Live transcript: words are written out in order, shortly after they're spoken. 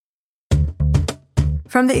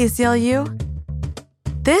From the ACLU,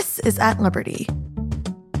 this is At Liberty.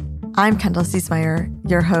 I'm Kendall Ciesmeyer,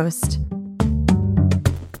 your host.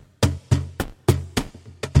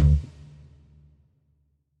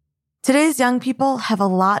 Today's young people have a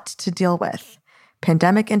lot to deal with.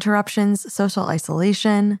 Pandemic interruptions, social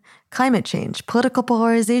isolation, climate change, political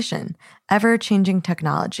polarization, ever-changing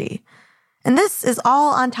technology. And this is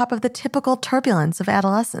all on top of the typical turbulence of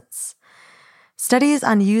adolescence. Studies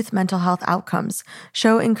on youth mental health outcomes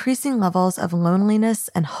show increasing levels of loneliness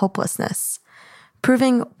and hopelessness,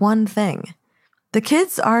 proving one thing: the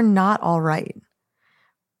kids are not all right.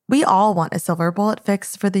 We all want a silver bullet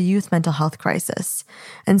fix for the youth mental health crisis,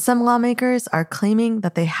 and some lawmakers are claiming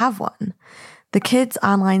that they have one: the Kids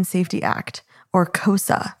Online Safety Act, or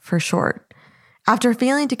KOSA for short. After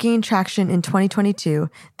failing to gain traction in 2022,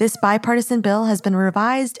 this bipartisan bill has been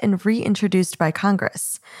revised and reintroduced by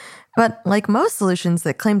Congress. But like most solutions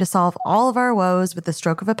that claim to solve all of our woes with the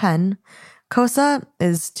stroke of a pen, KOSA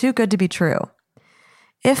is too good to be true.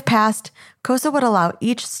 If passed, KOSA would allow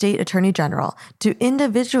each state attorney general to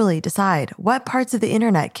individually decide what parts of the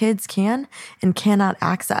internet kids can and cannot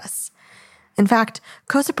access. In fact,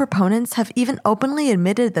 KOSA proponents have even openly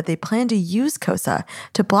admitted that they plan to use KOSA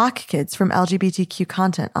to block kids from LGBTQ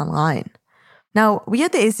content online. Now, we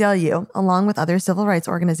at the ACLU, along with other civil rights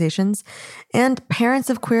organizations and parents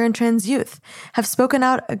of queer and trans youth, have spoken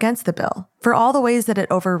out against the bill for all the ways that it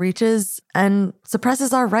overreaches and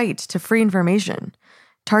suppresses our right to free information,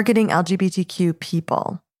 targeting LGBTQ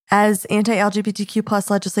people. As anti-LGBTQ plus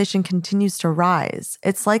legislation continues to rise,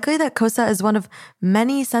 it's likely that KOSA is one of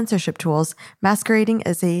many censorship tools masquerading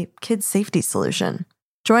as a kids' safety solution.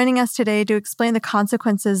 Joining us today to explain the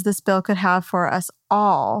consequences this bill could have for us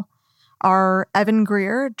all are Evan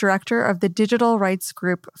Greer, director of the digital rights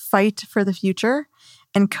group Fight for the Future,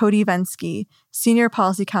 and Cody Venzke, senior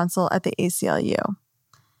policy counsel at the ACLU.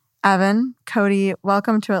 Evan, Cody,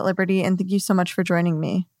 welcome to At Liberty, and thank you so much for joining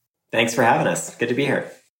me. Thanks for having us. Good to be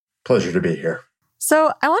here. Pleasure to be here.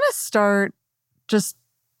 So I want to start just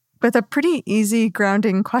with a pretty easy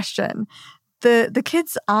grounding question. The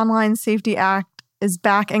Kids Online Safety Act is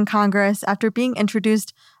back in Congress after being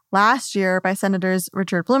introduced last year by Senators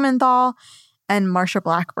Richard Blumenthal and Marsha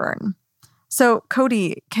Blackburn. So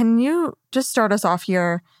Cody, can you just start us off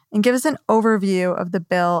here and give us an overview of the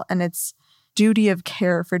bill and its duty of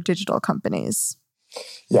care for digital companies?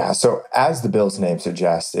 Yeah, so as the bill's name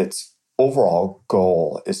suggests, its overall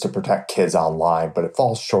goal is to protect kids online, but it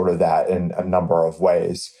falls short of that in a number of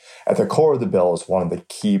ways. At the core of the bill is one of the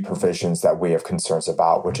key provisions that we have concerns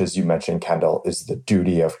about, which, as you mentioned, Kendall, is the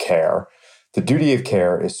duty of care. The duty of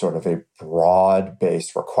care is sort of a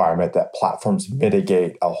broad-based requirement that platforms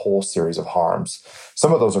mitigate a whole series of harms.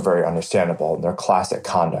 Some of those are very understandable, and they're classic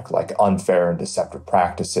conduct like unfair and deceptive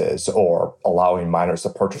practices or allowing minors to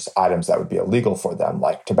purchase items that would be illegal for them,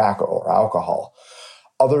 like tobacco or alcohol.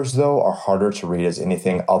 Others, though, are harder to read as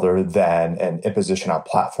anything other than an imposition on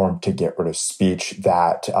platform to get rid of speech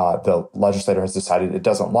that the legislator has decided it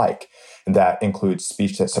doesn't like. And that includes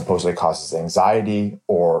speech that supposedly causes anxiety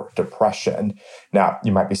or depression. Now,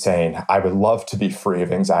 you might be saying, I would love to be free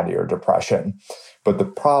of anxiety or depression. But the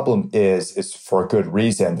problem is for a good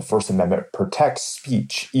reason, the First Amendment protects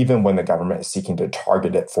speech even when the government is seeking to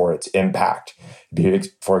target it for its impact. It'd be,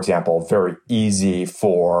 for example, very easy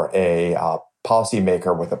for a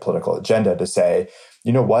policymaker with a political agenda to say,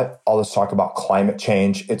 you know what, all this talk about climate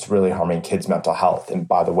change, it's really harming kids' mental health. And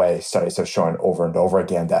by the way, studies have shown over and over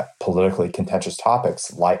again that politically contentious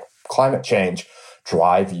topics like climate change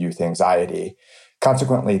drive youth anxiety.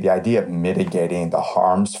 Consequently, the idea of mitigating the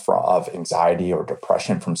harms of anxiety or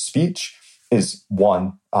depression from speech is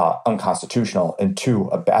one, unconstitutional, and two,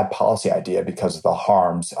 a bad policy idea because of the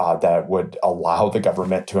harms that would allow the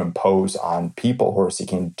government to impose on people who are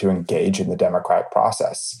seeking to engage in the democratic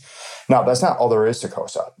process. Now, that's not all there is to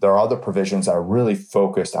KOSA. There are other provisions that are really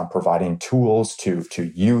focused on providing tools to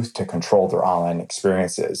youth to control their online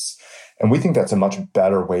experiences. And we think that's a much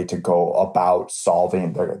better way to go about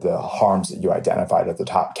solving the harms that you identified at the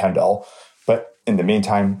top, Kendall. But in the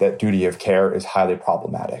meantime, that duty of care is highly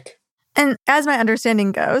problematic. And as my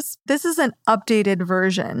understanding goes, this is an updated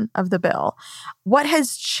version of the bill. What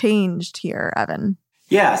has changed here, Evan?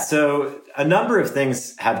 Yeah, so a number of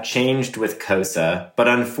things have changed with KOSA, but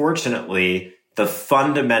unfortunately, the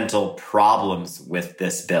fundamental problems with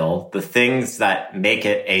this bill, the things that make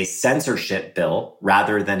it a censorship bill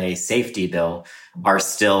rather than a safety bill, are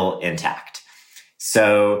still intact.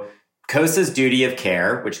 So KOSA's duty of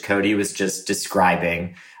care, which Cody was just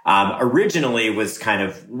describing, originally was kind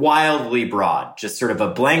of wildly broad, just sort of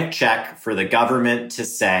a blank check for the government to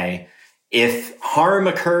say, if harm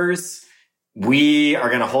occurs, we are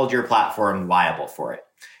going to hold your platform liable for it.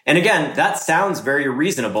 And again, that sounds very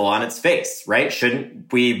reasonable on its face, right?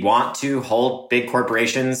 Shouldn't we want to hold big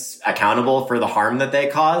corporations accountable for the harm that they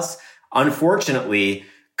cause? Unfortunately,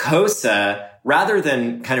 KOSA, rather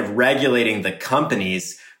than kind of regulating the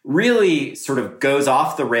companies, really sort of goes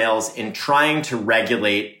off the rails in trying to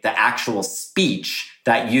regulate the actual speech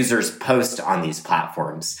that users post on these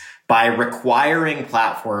platforms by requiring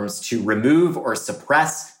platforms to remove or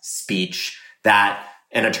suppress speech that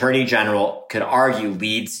an attorney general could argue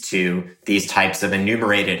leads to these types of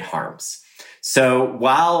enumerated harms. So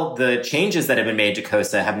while the changes that have been made to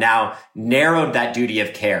KOSA have now narrowed that duty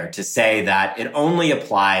of care to say that it only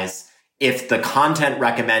applies if the content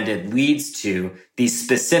recommended leads to these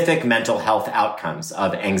specific mental health outcomes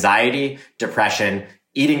of anxiety, depression,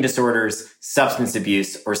 eating disorders, substance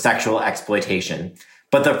abuse, or sexual exploitation.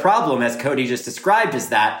 But the problem, as Cody just described, is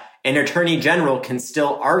that an attorney general can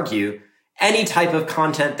still argue any type of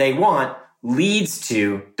content they want leads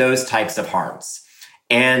to those types of harms.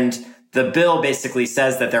 And the bill basically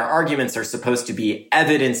says that their arguments are supposed to be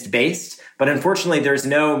evidence-based, but unfortunately, there's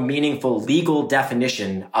no meaningful legal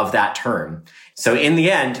definition of that term. So in the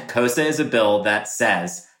end, KOSA is a bill that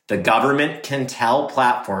says the government can tell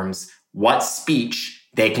platforms what speech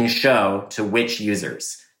they can show to which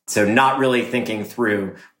users. So not really thinking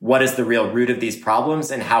through what is the real root of these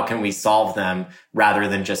problems and how can we solve them rather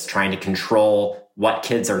than just trying to control what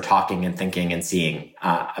kids are talking and thinking and seeing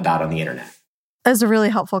about on the internet. That's a really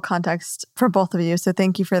helpful context for both of you. So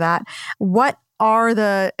thank you for that. What are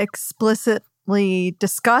the explicitly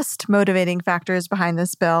discussed motivating factors behind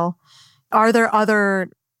this bill? Are there other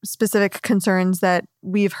specific concerns that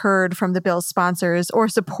we've heard from the bill's sponsors or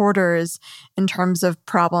supporters in terms of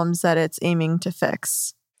problems that it's aiming to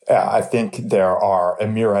fix? I think there are a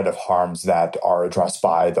myriad of harms that are addressed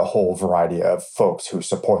by the whole variety of folks who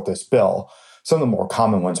support this bill. Some of the more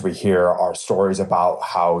common ones we hear are stories about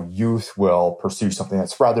how youth will pursue something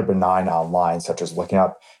that's rather benign online, such as looking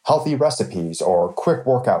up healthy recipes or quick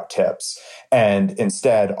workout tips, and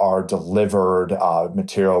instead are delivered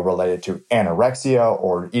material related to anorexia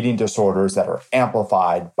or eating disorders that are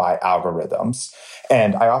amplified by algorithms.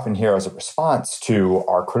 And I often hear as a response to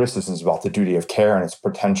our criticisms about the duty of care and its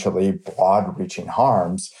potentially broad-reaching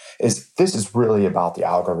harms is this is really about the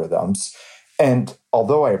algorithms. And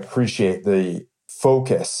although I appreciate the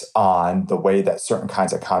focus on the way that certain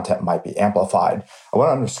kinds of content might be amplified, I want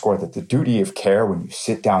to underscore that the duty of care, when you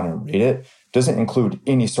sit down and read it, doesn't include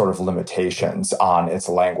any sort of limitations on its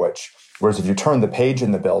language. Whereas if you turn the page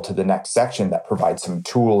in the bill to the next section that provides some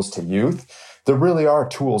tools to youth, there really are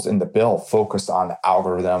tools in the bill focused on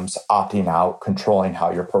algorithms, opting out, controlling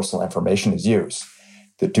how your personal information is used.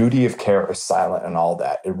 The duty of care is silent in all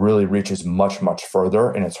that. It really reaches much, much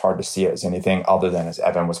further, and it's hard to see it as anything other than, as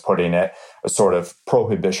Evan was putting it, a sort of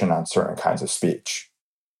prohibition on certain kinds of speech.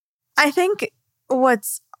 I think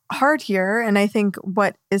what's hard here, and I think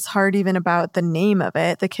what is hard even about the name of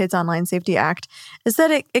it, the Kids Online Safety Act, is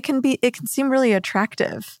that it can seem really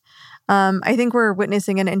attractive. I think we're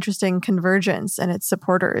witnessing an interesting convergence in its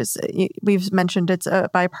supporters. We've mentioned it's a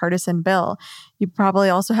bipartisan bill. You probably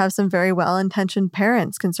also have some very well-intentioned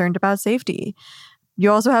parents concerned about safety.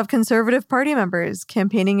 You also have conservative party members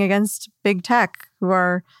campaigning against big tech who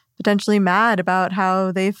are potentially mad about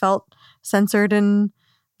how they felt censored in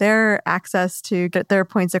their access to get their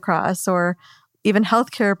points across, or even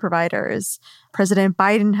healthcare providers. President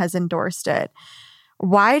Biden has endorsed it.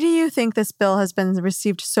 Why do you think this bill has been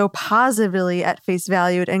received so positively at face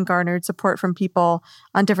value and garnered support from people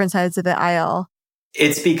on different sides of the aisle?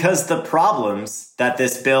 It's because the problems that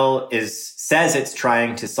this bill says it's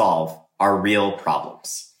trying to solve are real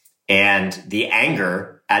problems. And the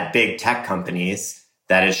anger at big tech companies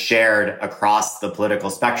that is shared across the political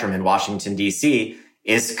spectrum in Washington, D.C.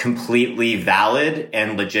 is completely valid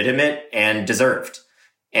and legitimate and deserved.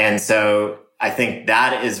 And so I think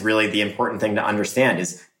that is really the important thing to understand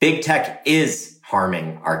is big tech is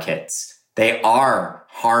harming our kids. They are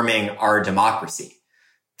harming our democracy.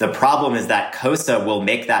 The problem is that KOSA will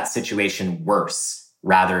make that situation worse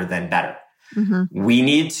rather than better. Mm-hmm. We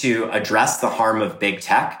need to address the harm of big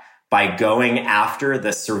tech by going after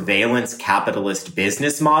the surveillance capitalist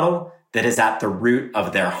business model that is at the root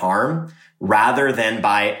of their harm, rather than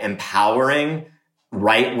by empowering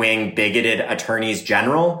right-wing bigoted attorneys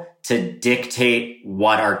general to dictate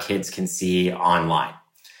what our kids can see online.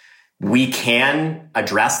 We can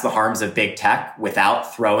address the harms of big tech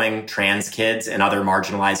without throwing trans kids and other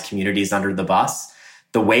marginalized communities under the bus.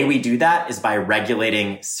 The way we do that is by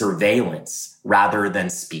regulating surveillance rather than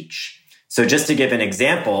speech. So just to give an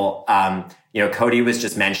example, Cody was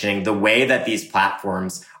just mentioning the way that these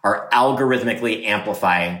platforms are algorithmically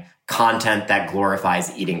amplifying content that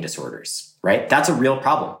glorifies eating disorders, right? That's a real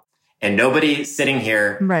problem. And nobody sitting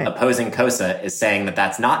here opposing KOSA is saying that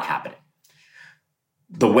that's not happening.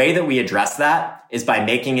 The way that we address that is by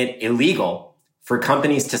making it illegal for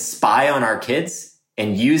companies to spy on our kids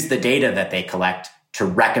and use the data that they collect to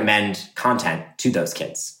recommend content to those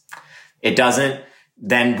kids. It doesn't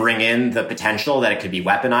then bring in the potential that it could be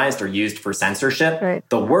weaponized or used for censorship. Right.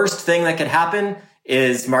 The worst thing that could happen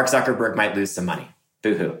is Mark Zuckerberg might lose some money.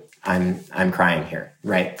 Boo-hoo. I'm crying here,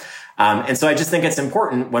 right? And so I just think it's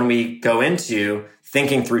important when we go into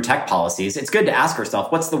thinking through tech policies, it's good to ask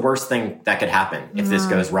ourselves, what's the worst thing that could happen if this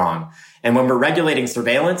goes wrong? And when we're regulating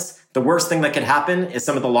surveillance, the worst thing that could happen is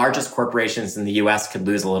some of the largest corporations in the US could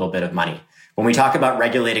lose a little bit of money. When we talk about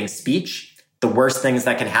regulating speech, the worst things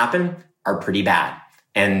that can happen are pretty bad.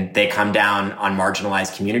 And they come down on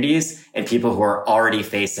marginalized communities and people who are already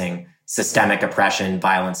facing systemic oppression,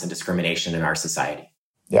 violence, and discrimination in our society.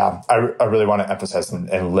 Yeah, I really want to emphasize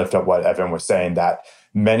and lift up what Evan was saying, that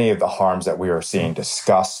many of the harms that we are seeing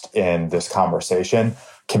discussed in this conversation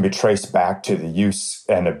can be traced back to the use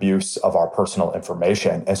and abuse of our personal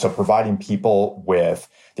information. And so providing people with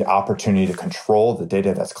the opportunity to control the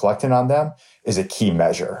data that's collected on them is a key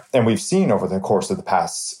measure. And we've seen over the course of the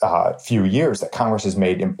past few years that Congress has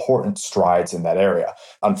made important strides in that area.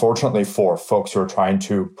 Unfortunately, for folks who are trying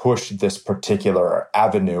to push this particular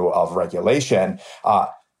avenue of regulation,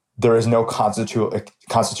 there is no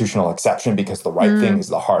constitutional exception because the right thing is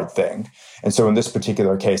the hard thing. And so in this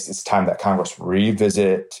particular case, it's time that Congress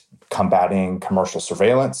revisit combating commercial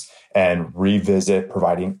surveillance and revisit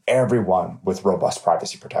providing everyone with robust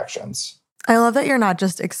privacy protections. I love that you're not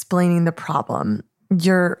just explaining the problem.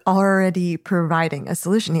 You're already providing a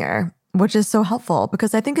solution here, which is so helpful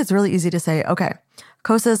because I think it's really easy to say, okay,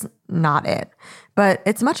 KOSA's not it. But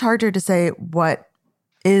it's much harder to say, what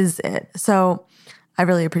is it? So I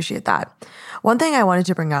really appreciate that. One thing I wanted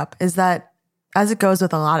to bring up is that, as it goes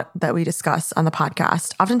with a lot that we discuss on the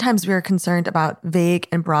podcast, oftentimes we are concerned about vague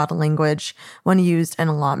and broad language when used in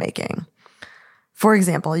lawmaking. For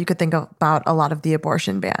example, you could think about a lot of the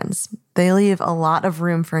abortion bans. They leave a lot of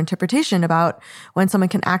room for interpretation about when someone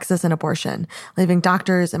can access an abortion, leaving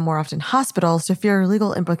doctors and more often hospitals to fear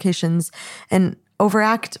legal implications and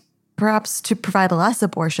overact perhaps to provide less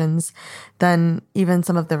abortions than even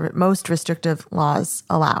some of the most restrictive laws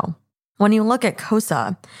allow. When you look at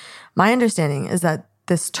KOSA, my understanding is that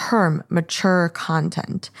this term, mature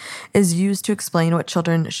content, is used to explain what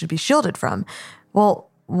children should be shielded from. Well,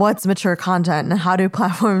 what's mature content, and how do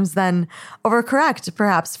platforms then overcorrect,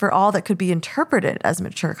 perhaps, for all that could be interpreted as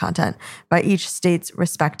mature content by each state's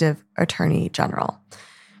respective attorney general?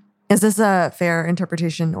 Is this a fair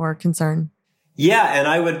interpretation or concern? Yeah, and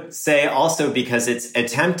I would say also because it's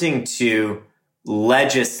attempting to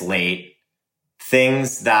legislate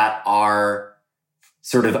things that are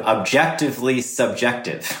sort of objectively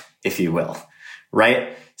subjective, if you will,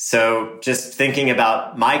 right? So just thinking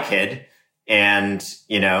about my kid and,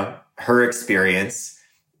 her experience,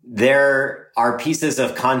 there are pieces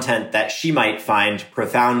of content that she might find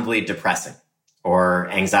profoundly depressing or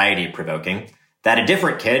anxiety provoking that a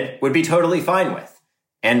different kid would be totally fine with,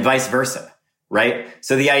 and vice versa. Right?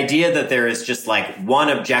 So the idea that there is just like one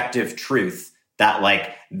objective truth that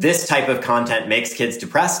like this type of content makes kids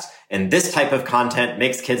depressed and this type of content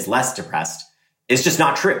makes kids less depressed is just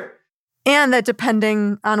not true. And that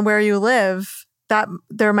depending on where you live, that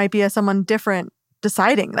there might be someone different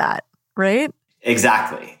deciding that, right?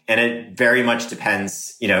 Exactly. And it very much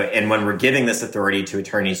depends, and when we're giving this authority to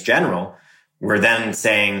attorneys general, we're then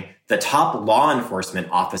saying the top law enforcement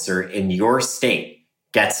officer in your state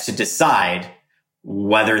gets to decide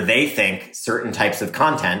whether they think certain types of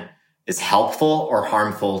content is helpful or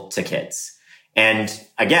harmful to kids. And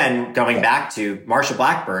again, going back to Marsha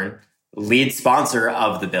Blackburn, lead sponsor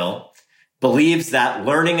of the bill, believes that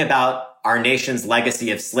learning about our nation's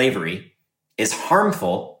legacy of slavery is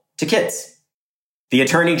harmful to kids. The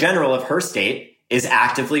attorney general of her state is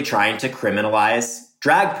actively trying to criminalize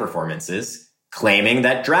drag performances, claiming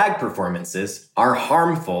that drag performances are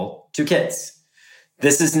harmful to kids.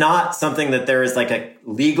 This is not something that there is like a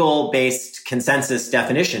legal-based consensus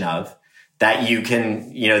definition of that you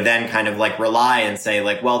can, then kind of like rely and say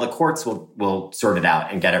like, well, the courts will sort it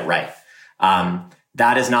out and get it right.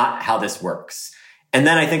 That is not how this works. And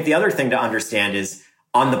then I think the other thing to understand is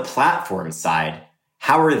on the platform side,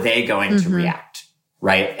 how are they going to react,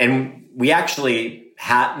 right? And we actually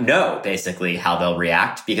know basically how they'll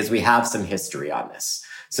react because we have some history on this.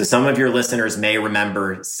 So some of your listeners may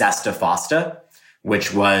remember SESTA FOSTA,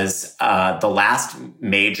 which was the last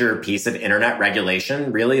major piece of internet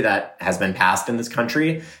regulation, really, that has been passed in this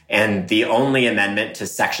country, and the only amendment to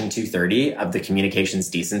Section 230 of the Communications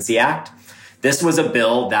Decency Act. This was a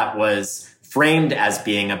bill that was framed as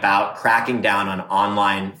being about cracking down on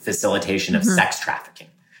online facilitation of sex trafficking.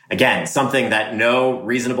 Again, something that no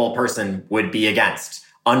reasonable person would be against.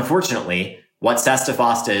 Unfortunately, what SESTA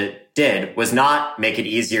FOSTA did was not make it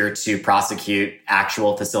easier to prosecute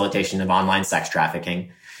actual facilitation of online sex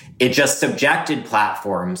trafficking. It just subjected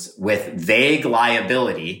platforms with vague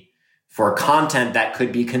liability for content that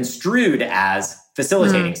could be construed as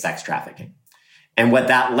facilitating sex trafficking. And what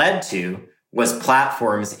that led to was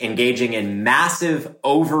platforms engaging in massive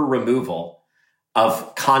over-removal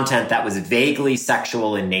of content that was vaguely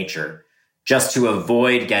sexual in nature just to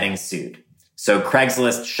avoid getting sued. So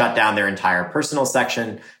Craigslist shut down their entire personal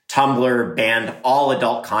section. Tumblr banned all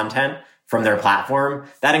adult content from their platform.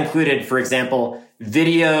 That included, for example,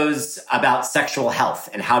 videos about sexual health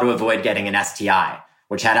and how to avoid getting an STI,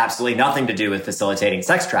 which had absolutely nothing to do with facilitating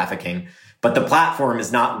sex trafficking. But the platform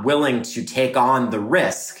is not willing to take on the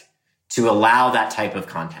risk to allow that type of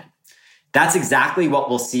content. That's exactly what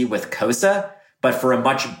we'll see with KOSA, but for a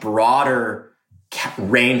much broader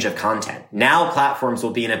range of content. Now platforms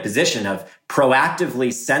will be in a position of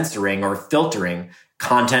proactively censoring or filtering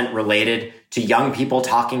content related to young people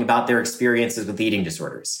talking about their experiences with eating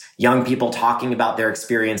disorders, young people talking about their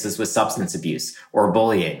experiences with substance abuse or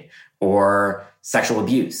bullying or sexual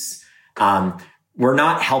abuse. We're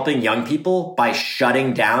not helping young people by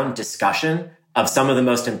shutting down discussion of some of the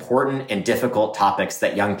most important and difficult topics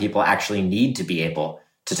that young people actually need to be able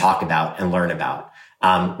to talk about and learn about.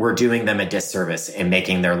 We're doing them a disservice and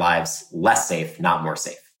making their lives less safe, not more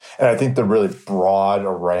safe. And I think the really broad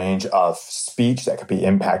range of speech that could be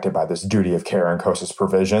impacted by this duty of care and KOSA's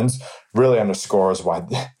provisions really underscores why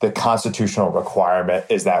the constitutional requirement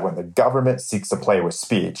is that when the government seeks to play with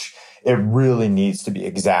speech, it really needs to be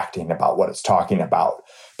exacting about what it's talking about.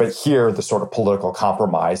 But here, the sort of political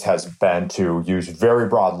compromise has been to use very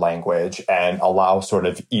broad language and allow sort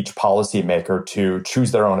of each policymaker to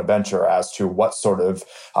choose their own adventure as to what sort of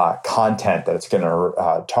content that it's going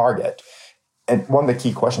to target. And one of the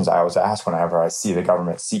key questions I always ask whenever I see the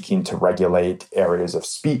government seeking to regulate areas of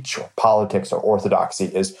speech or politics or orthodoxy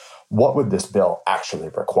is, what would this bill actually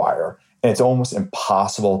require? And it's almost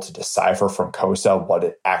impossible to decipher from KOSA what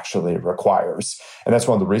it actually requires. And that's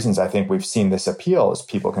one of the reasons I think we've seen this appeal, is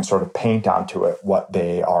people can sort of paint onto it what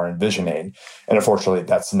they are envisioning. And unfortunately,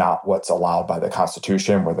 that's not what's allowed by the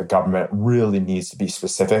Constitution, where the government really needs to be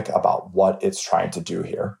specific about what it's trying to do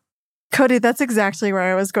here. Cody, that's exactly where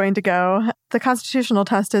I was going to go. The constitutional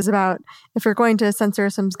test is about if you're going to censor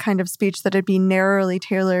some kind of speech, that it be narrowly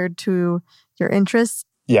tailored to your interests.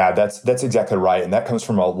 Yeah, that's exactly right. And that comes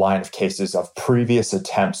from a line of cases of previous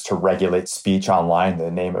attempts to regulate speech online in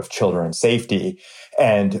the name of children's safety.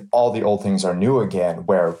 And all the old things are new again,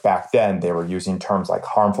 where back then they were using terms like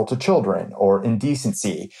harmful to children or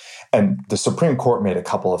indecency. And the Supreme Court made a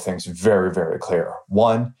couple of things very, very clear.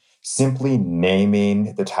 One, simply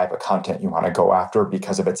naming the type of content you want to go after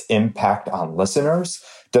because of its impact on listeners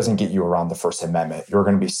doesn't get you around the First Amendment. You're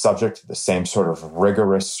going to be subject to the same sort of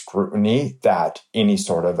rigorous scrutiny that any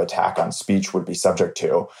sort of attack on speech would be subject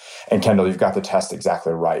to. And Kendall, you've got the test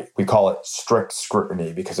exactly right. We call it strict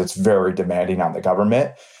scrutiny because it's very demanding on the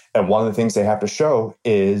government. And one of the things they have to show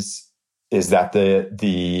is that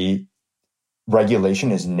the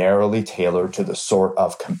regulation is narrowly tailored to the sort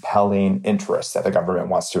of compelling interests that the government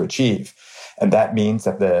wants to achieve. And that means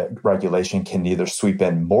that the regulation can neither sweep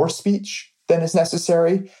in more speech than is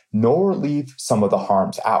necessary, nor leave some of the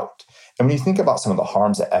harms out. And when you think about some of the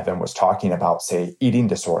harms that Evan was talking about, say, eating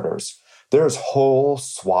disorders, there's whole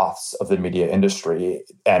swaths of the media industry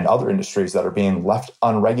and other industries that are being left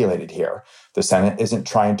unregulated here. The Senate isn't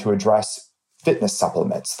trying to address fitness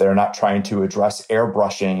supplements. They're not trying to address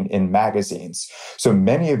airbrushing in magazines. So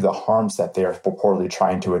many of the harms that they're purportedly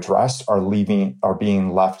trying to address are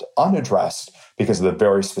being left unaddressed because of the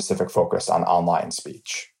very specific focus on online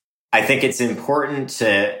speech. I think it's important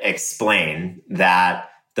to explain that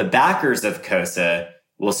the backers of KOSA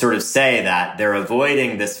will sort of say that they're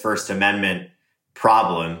avoiding this First Amendment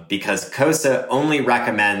problem because KOSA only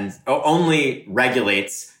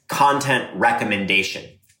regulates content recommendation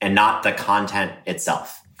and not the content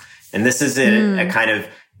itself. And this is a kind of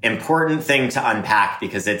important thing to unpack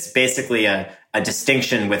because it's basically a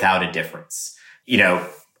distinction without a difference. You know,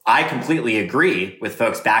 I completely agree with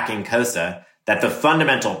folks backing KOSA that the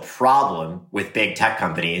fundamental problem with big tech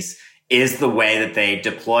companies is the way that they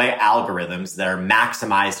deploy algorithms that are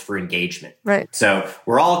maximized for engagement. Right. So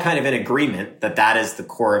we're all kind of in agreement that that is the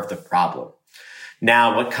core of the problem.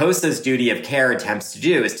 Now, what KOSA's duty of care attempts to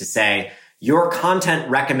do is to say, your content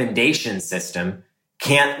recommendation system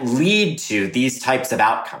can't lead to these types of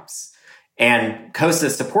outcomes. And KOSA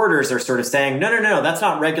supporters are sort of saying, no, that's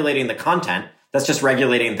not regulating the content. That's just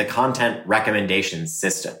regulating the content recommendation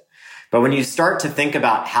system. But when you start to think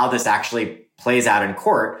about how this actually plays out in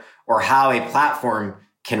court, or how a platform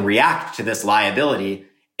can react to this liability,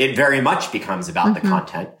 it very much becomes about the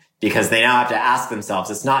content, because they now have to ask themselves,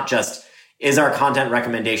 it's not just, is our content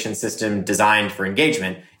recommendation system designed for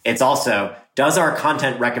engagement? It's also, does our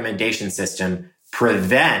content recommendation system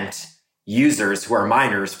prevent users who are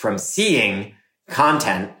minors from seeing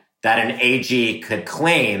content that an AG could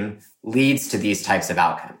claim leads to these types of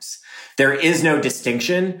outcomes? There is no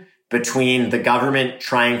distinction between the government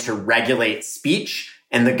trying to regulate speech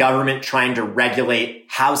and the government trying to regulate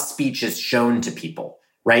how speech is shown to people,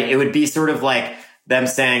 right? It would be sort of like them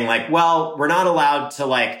saying like, well, we're not allowed to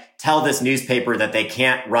like tell this newspaper that they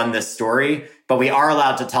can't run this story, but we are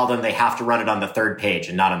allowed to tell them they have to run it on the third page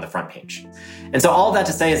and not on the front page. And so all that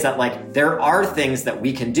to say is that like, there are things that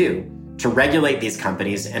we can do to regulate these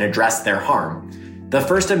companies and address their harm. The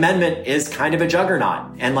First Amendment is kind of a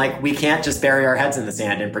juggernaut, and like, we can't just bury our heads in the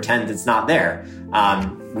sand and pretend it's not there.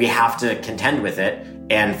 We have to contend with it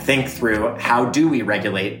and think through, how do we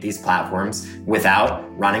regulate these platforms without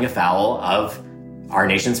running afoul of our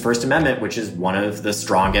nation's First Amendment, which is one of the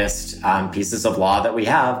strongest pieces of law that we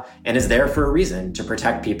have, and is there for a reason, to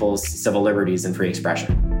protect people's civil liberties and free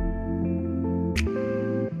expression.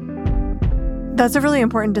 That's a really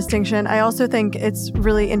important distinction. I also think it's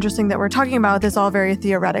really interesting that we're talking about this all very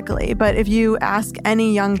theoretically. But if you ask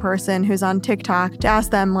any young person who's on TikTok to ask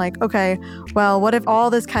them like, okay, well, what if all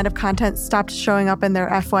this kind of content stopped showing up in their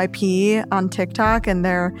FYP on TikTok and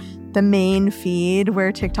the main feed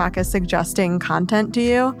where TikTok is suggesting content to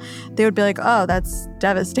you? They would be like, oh, that's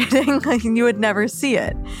devastating. Like, you would never see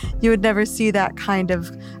it. You would never see that kind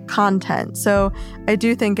of content. So I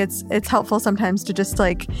do think it's helpful sometimes to just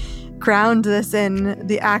like ground this in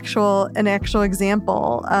an actual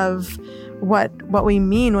example of what we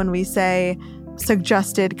mean when we say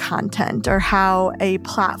suggested content, or how a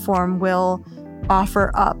platform will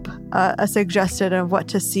offer up a suggestion of what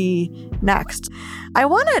to see next. I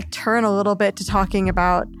want to turn a little bit to talking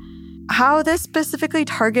about how this specifically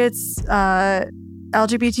targets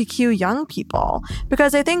LGBTQ young people,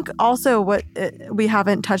 because I think also what we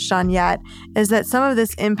haven't touched on yet is that some of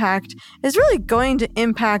this impact is really going to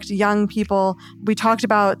impact young people. We talked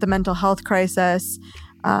about the mental health crisis,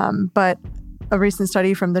 but a recent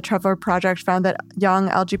study from the Trevor Project found that young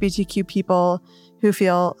LGBTQ people who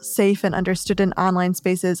feel safe and understood in online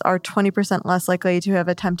spaces are 20% less likely to have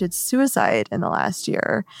attempted suicide in the last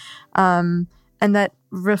year. And that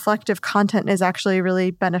reflective content is actually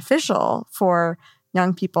really beneficial for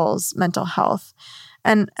young people's mental health.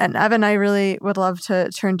 And Evan, I really would love to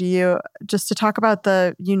turn to you just to talk about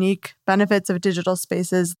the unique benefits of digital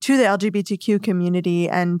spaces to the LGBTQ community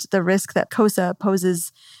and the risk that KOSA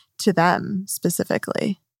poses to them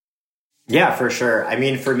specifically. Yeah, for sure. I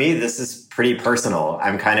mean, for me, this is pretty personal.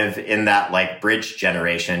 I'm kind of in that like bridge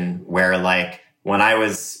generation where like when I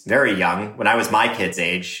was very young, when I was my kid's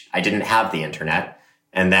age, I didn't have the internet.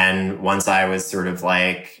 And then once I was sort of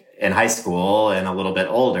like in high school and a little bit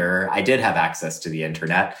older, I did have access to the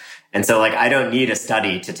internet. And so like, I don't need a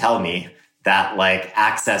study to tell me that like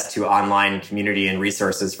access to online community and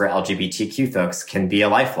resources for LGBTQ folks can be a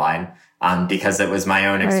lifeline, because it was my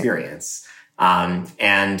own experience.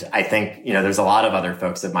 And I think, there's a lot of other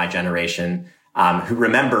folks of my generation who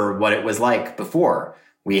remember what it was like before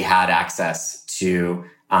we had access to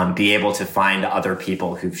be able to find other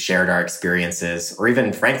people who've shared our experiences, or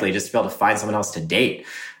even frankly, just to be able to find someone else to date.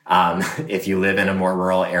 If you live in a more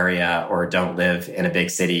rural area or don't live in a big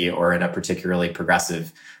city or in a particularly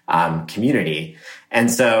progressive community. And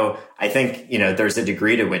so I think, there's a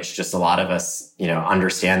degree to which just a lot of us,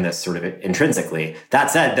 understand this sort of intrinsically. That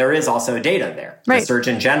said, there is also data there. Right. The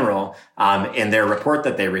Surgeon General, in their report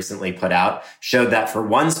that they recently put out, showed that for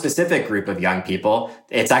one specific group of young people,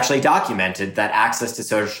 it's actually documented that access to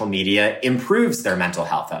social media improves their mental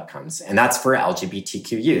health outcomes. And that's for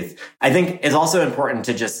LGBTQ youth. I think it's also important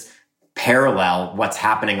to just parallel what's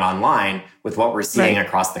happening online with what we're seeing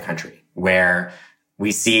across the country, where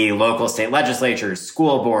we see local state legislatures,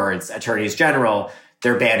 school boards, attorneys general,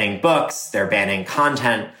 they're banning books, they're banning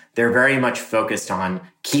content. They're very much focused on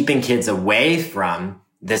keeping kids away from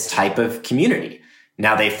this type of community.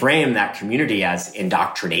 Now, they frame that community as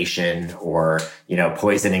indoctrination or,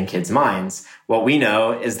 poisoning kids' minds. What we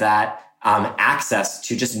know is that access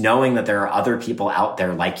to just knowing that there are other people out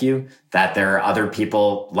there like you, that there are other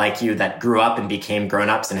people like you that grew up and became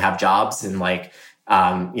grown-ups and have jobs and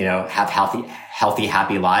have healthy,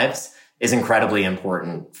 happy lives is incredibly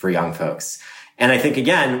important for young folks. And I think,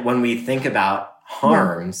 again, when we think about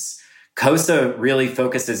harms, KOSA really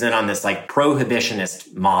focuses in on this like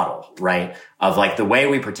prohibitionist model, right? Of like the way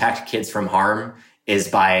we protect kids from harm is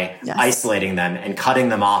by isolating them and cutting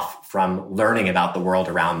them off from learning about the world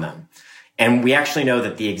around them. And we actually know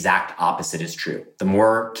that the exact opposite is true. The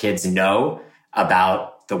more kids know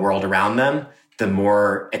about the world around them, the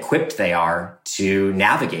more equipped they are to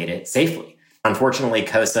navigate it safely. Unfortunately,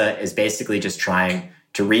 KOSA is basically just trying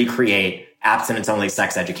to recreate abstinence-only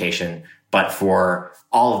sex education, but for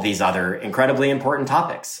all of these other incredibly important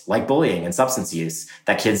topics like bullying and substance use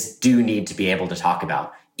that kids do need to be able to talk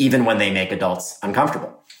about, even when they make adults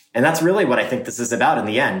uncomfortable. And that's really what I think this is about in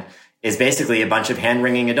the end, is basically a bunch of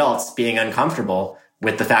hand-wringing adults being uncomfortable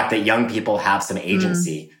with the fact that young people have some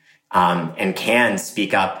agency and can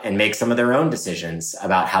speak up and make some of their own decisions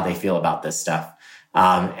about how they feel about this stuff.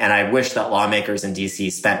 And I wish that lawmakers in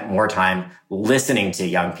DC spent more time listening to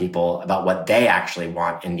young people about what they actually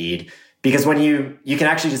want and need. Because when you can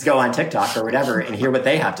actually just go on TikTok or whatever and hear what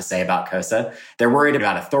they have to say about KOSA, they're worried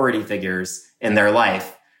about authority figures in their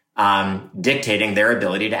life dictating their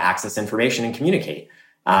ability to access information and communicate,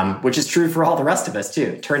 which is true for all the rest of us too.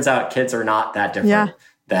 It turns out kids are not that different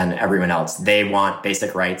than everyone else. They want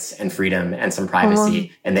basic rights and freedom and some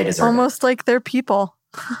privacy, and they deserve almost like they're people.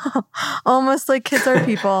 Almost like kids are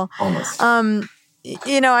people. Almost.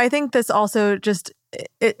 I think this also just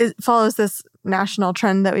it follows this national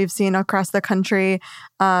trend that we've seen across the country,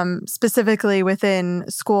 specifically within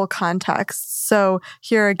school contexts. So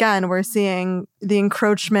here again, we're seeing the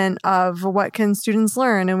encroachment of what can students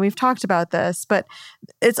learn. And we've talked about this, but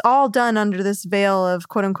it's all done under this veil of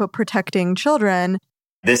quote unquote protecting children.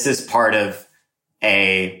 This is part of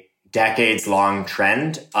a decades-long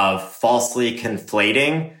trend of falsely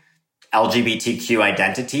conflating LGBTQ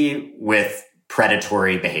identity with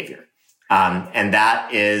predatory behavior. And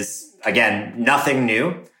that is, again, nothing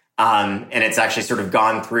new. And it's actually sort of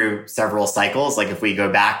gone through several cycles. Like if we go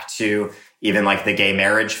back to even like the gay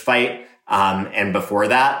marriage fight, and before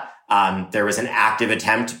that, there was an active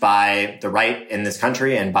attempt by the right in this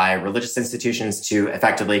country and by religious institutions to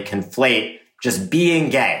effectively conflate just being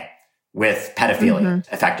gay with pedophilia,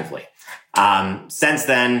 effectively. Since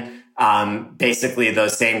then, basically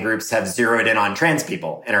those same groups have zeroed in on trans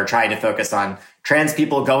people and are trying to focus on trans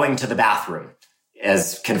people going to the bathroom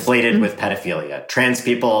as conflated with pedophilia, trans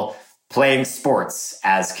people playing sports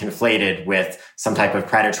as conflated with some type of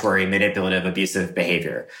predatory, manipulative, abusive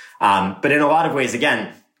behavior. But in a lot of ways,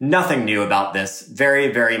 again, nothing new about this,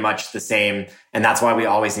 very, very much the same. And that's why we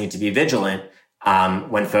always need to be vigilant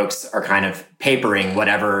when folks are kind of papering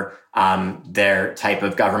whatever their type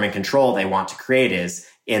of government control they want to create is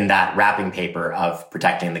in that wrapping paper of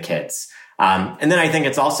protecting the kids. And then I think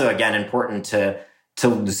it's also, again, important to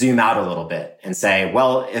zoom out a little bit and say,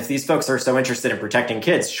 well, if these folks are so interested in protecting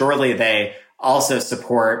kids, surely they also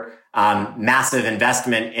support massive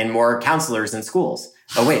investment in more counselors in schools.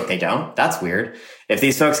 Oh, wait, they don't? That's weird. If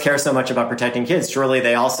these folks care so much about protecting kids, surely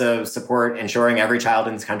they also support ensuring every child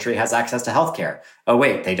in this country has access to healthcare. Oh,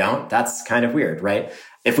 wait, they don't? That's kind of weird, right?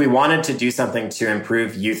 If we wanted to do something to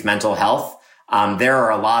improve youth mental health, there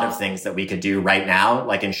are a lot of things that we could do right now,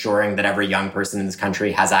 like ensuring that every young person in this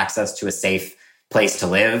country has access to a safe place to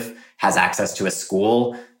live, has access to a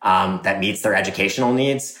school that meets their educational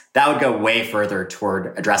needs. That would go way further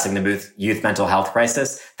toward addressing the youth mental health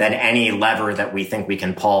crisis than any lever that we think we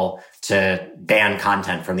can pull to ban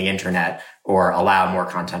content from the internet or allow more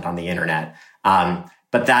content on the internet.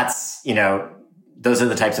 But that's, those are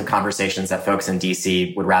the types of conversations that folks in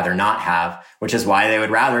DC would rather not have, which is why they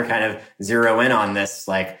would rather kind of zero in on this,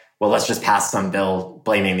 like, well, let's just pass some bill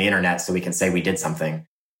blaming the internet so we can say we did something.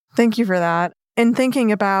 Thank you for that. In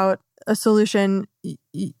thinking about a solution,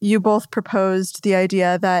 you both proposed the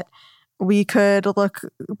idea that we could look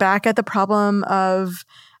back at the problem of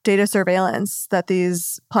data surveillance that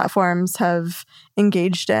these platforms have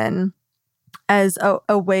engaged in as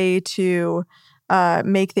a way to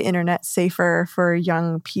make the internet safer for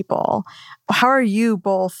young people. How are you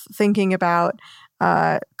both thinking about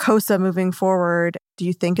KOSA moving forward? Do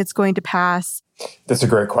you think it's going to pass? That's a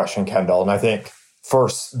great question, Kendall. And I think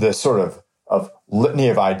first, this sort of litany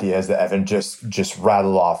of ideas that Evan just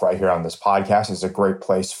rattled off right here on this podcast is a great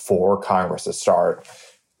place for Congress to start.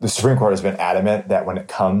 The Supreme Court has been adamant that when it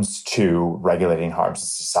comes to regulating harms in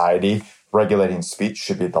society, regulating speech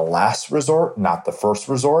should be the last resort, not the first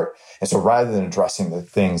resort. And so rather than addressing the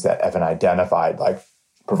things that Evan identified, like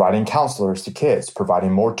providing counselors to kids,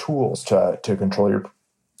 providing more tools to control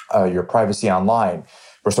your privacy online,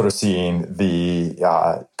 we're sort of seeing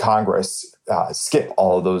the Congress skip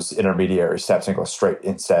all of those intermediary steps and go straight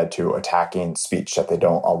instead to attacking speech that they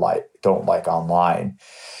don't like online.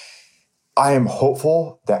 I am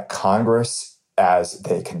hopeful that Congress, as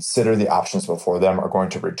they consider the options before them, are going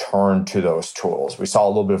to return to those tools. We saw a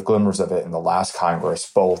little bit of glimmers of it in the last Congress,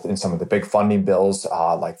 both in some of the big funding bills,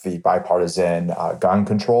 like the bipartisan gun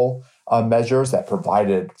control measures that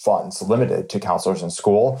provided funds limited to counselors in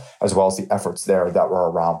school, as well as the efforts there that were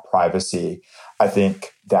around privacy. I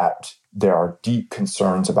think that there are deep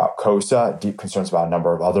concerns about KOSA, deep concerns about a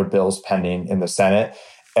number of other bills pending in the Senate.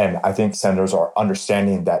 And I think senators are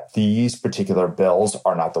understanding that these particular bills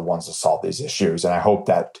are not the ones to solve these issues. And I hope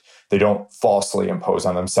that they don't falsely impose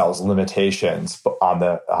on themselves limitations on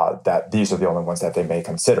that these are the only ones that they may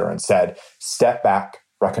consider. Instead, step back,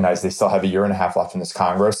 recognize they still have a year and a half left in this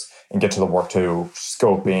Congress, and get to the work to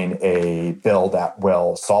scoping a bill that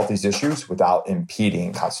will solve these issues without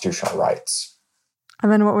impeding constitutional rights.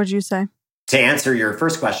 Evan, what would you say? To answer your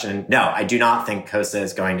first question, no, I do not think KOSA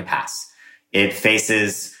is going to pass. It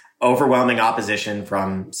faces overwhelming opposition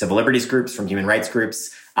from civil liberties groups, from human rights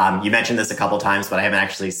groups. You mentioned this a couple of times, but I haven't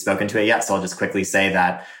actually spoken to it yet. So I'll just quickly say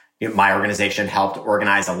that my organization helped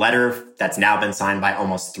organize a letter that's now been signed by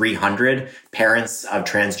almost 300 parents of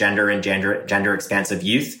transgender and gender expansive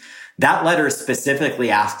youth. That letter specifically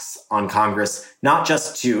asks on Congress not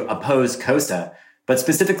just to oppose KOSA, but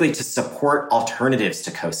specifically to support alternatives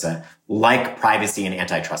to KOSA, like privacy and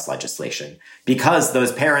antitrust legislation, because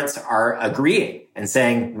those parents are agreeing and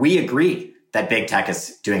saying, we agree that big tech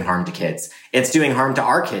is doing harm to kids. It's doing harm to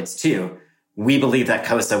our kids too. We believe that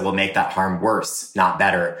KOSA will make that harm worse, not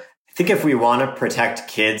better. I think if we want to protect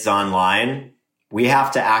kids online, we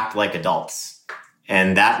have to act like adults.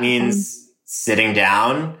 And that means sitting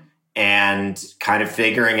down and kind of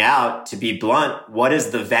figuring out, to be blunt, what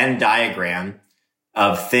is the Venn diagram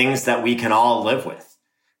of things that we can all live with.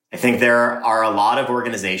 I think there are a lot of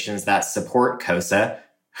organizations that support KOSA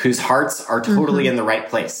whose hearts are totally in the right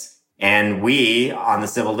place. And we, on the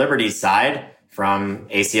civil liberties side, from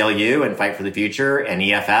ACLU and Fight for the Future and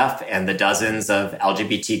EFF and the dozens of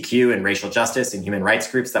LGBTQ and racial justice and human rights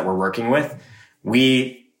groups that we're working with,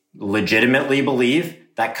 we legitimately believe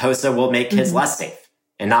that KOSA will make kids less safe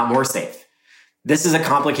and not more safe. This is a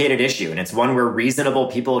complicated issue, and it's one where reasonable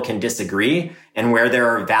people can disagree and where there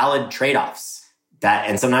are valid trade-offs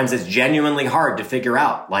and sometimes it's genuinely hard to figure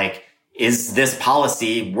out, like, is this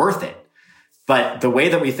policy worth it? But the way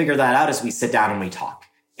that we figure that out is we sit down and we talk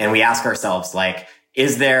and we ask ourselves, like,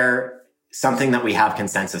 is there something that we have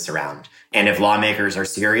consensus around? And if lawmakers are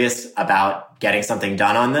serious about getting something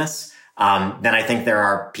done on this, then I think there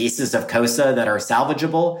are pieces of KOSA that are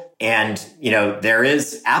salvageable. And, there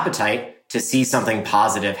is appetite to see something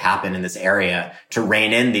positive happen in this area, to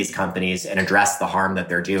rein in these companies and address the harm that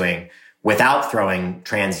they're doing without throwing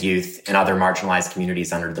trans youth and other marginalized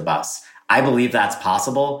communities under the bus. I believe that's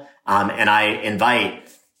possible. And I invite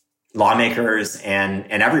lawmakers and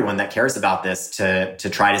everyone that cares about this to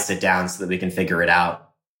try to sit down so that we can figure it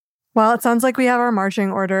out. Well, it sounds like we have our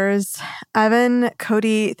marching orders. Evan,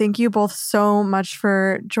 Cody, thank you both so much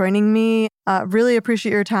for joining me. Really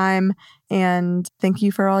appreciate your time, and thank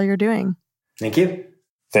you for all you're doing. Thank you.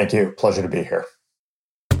 Thank you. Pleasure to be here.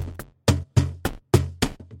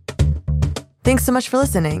 Thanks so much for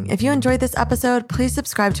listening. If you enjoyed this episode, please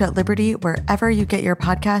subscribe to At Liberty wherever you get your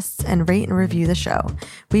podcasts and rate and review the show.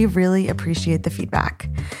 We really appreciate the feedback.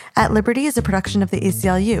 At Liberty is a production of the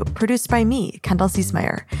ACLU, produced by me, Kendall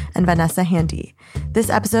Ciesmeyer, and Vanessa Handy.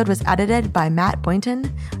 This episode was edited by Matt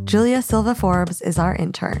Boynton. Julia Silva Forbes is our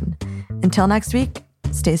intern. Until next week,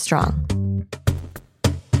 stay strong.